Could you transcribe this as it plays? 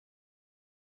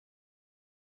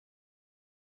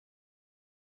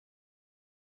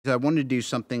I wanted to do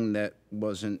something that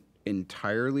wasn't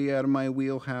entirely out of my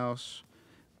wheelhouse,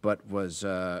 but was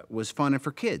fun and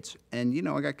for kids. And you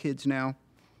know, I got kids now.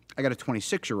 I got a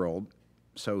 26-year-old,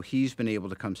 so he's been able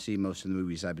to come see most of the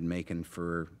movies I've been making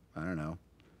for, I don't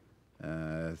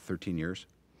know, 13 years.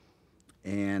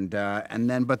 And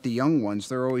then, but the young ones,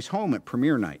 they're always home at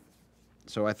premiere night.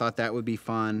 So I thought that would be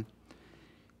fun.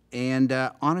 And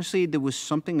honestly, there was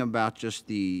something about just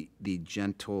the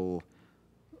gentle,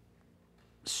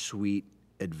 sweet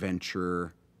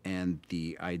adventure and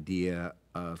the idea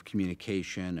of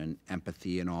communication and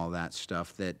empathy and all that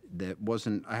stuff that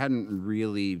wasn't, I hadn't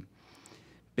really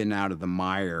been out of the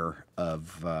mire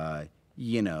of,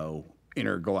 you know,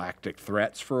 intergalactic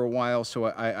threats for a while. So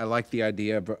I like the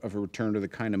idea of a return to the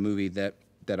kind of movie that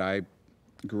I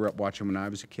grew up watching when I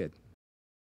was a kid.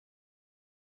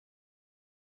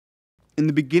 In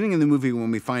the beginning of the movie,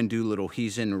 when we find Dolittle,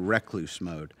 he's in recluse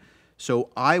mode. So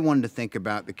I wanted to think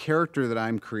about the character that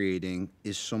I'm creating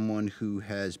is someone who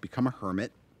has become a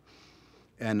hermit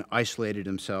and isolated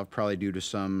himself, probably due to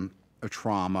some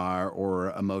trauma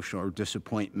or emotional or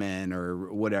disappointment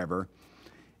or whatever.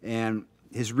 And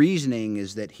his reasoning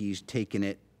is that he's taken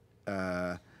it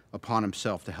upon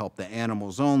himself to help the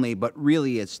animals only, but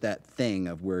really it's that thing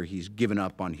of where he's given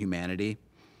up on humanity,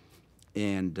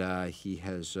 and he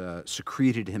has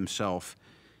secreted himself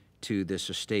to this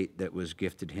estate that was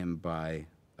gifted him by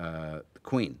the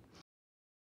Queen.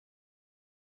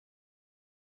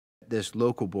 This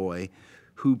local boy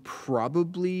who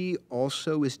probably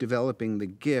also is developing the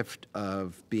gift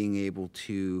of being able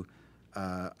to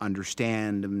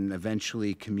understand and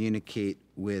eventually communicate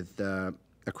with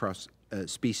across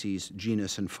species,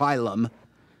 genus, and phylum.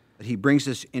 He brings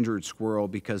this injured squirrel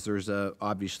because there's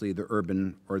obviously the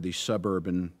urban or the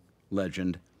suburban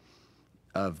legend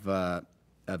of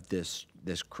this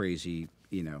crazy,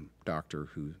 you know, doctor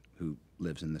who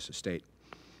lives in this estate,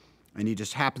 and he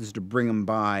just happens to bring him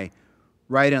by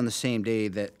right on the same day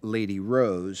that Lady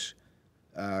Rose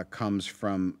comes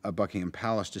from Buckingham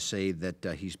Palace to say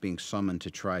that he's being summoned to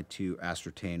try to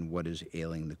ascertain what is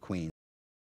ailing the Queen.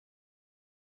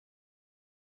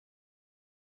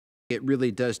 It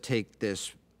really does take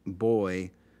this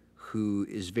boy who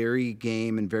is very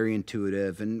game and very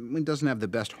intuitive and doesn't have the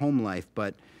best home life,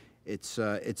 but it's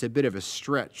a bit of a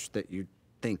stretch that you'd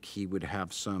think he would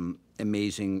have some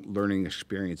amazing learning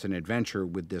experience and adventure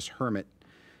with this hermit.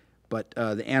 But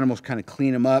the animals kind of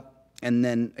clean him up, and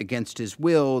then against his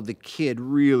will, the kid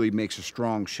really makes a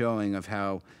strong showing of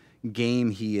how game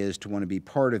he is to want to be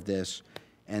part of this.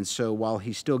 And so while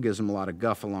he still gives him a lot of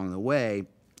guff along the way,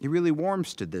 he really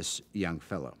warms to this young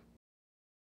fellow.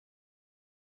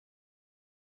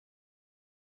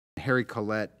 Harry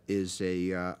Collett is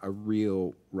a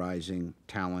real rising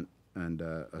talent and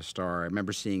a star. I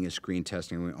remember seeing his screen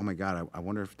testing and going, oh my God, I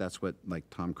wonder if that's what like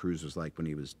Tom Cruise was like when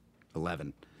he was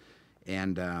 11.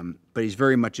 And but he's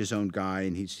very much his own guy,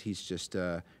 and he's just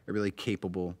a really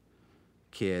capable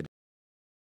kid.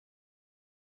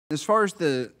 As far as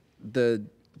the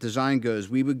design goes,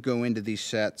 we would go into these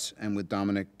sets, and with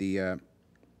Dominic, the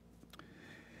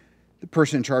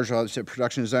person in charge of the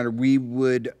production designer, we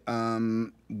would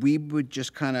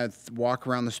just kind of walk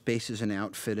around the spaces and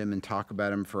outfit him and talk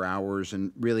about him for hours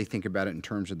and really think about it in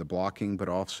terms of the blocking, but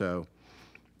also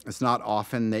it's not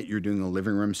often that you're doing a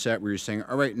living room set where you're saying,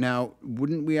 all right, now,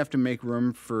 wouldn't we have to make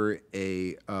room for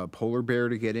a polar bear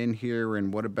to get in here?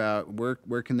 And what about,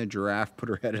 where can the giraffe put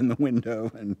her head in the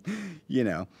window? And, you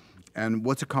know, and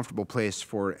what's a comfortable place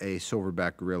for a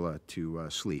silverback gorilla to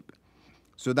sleep?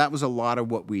 So that was a lot of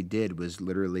what we did, was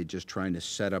literally just trying to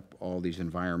set up all these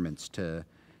environments to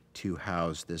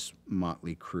house this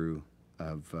motley crew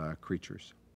of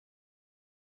creatures.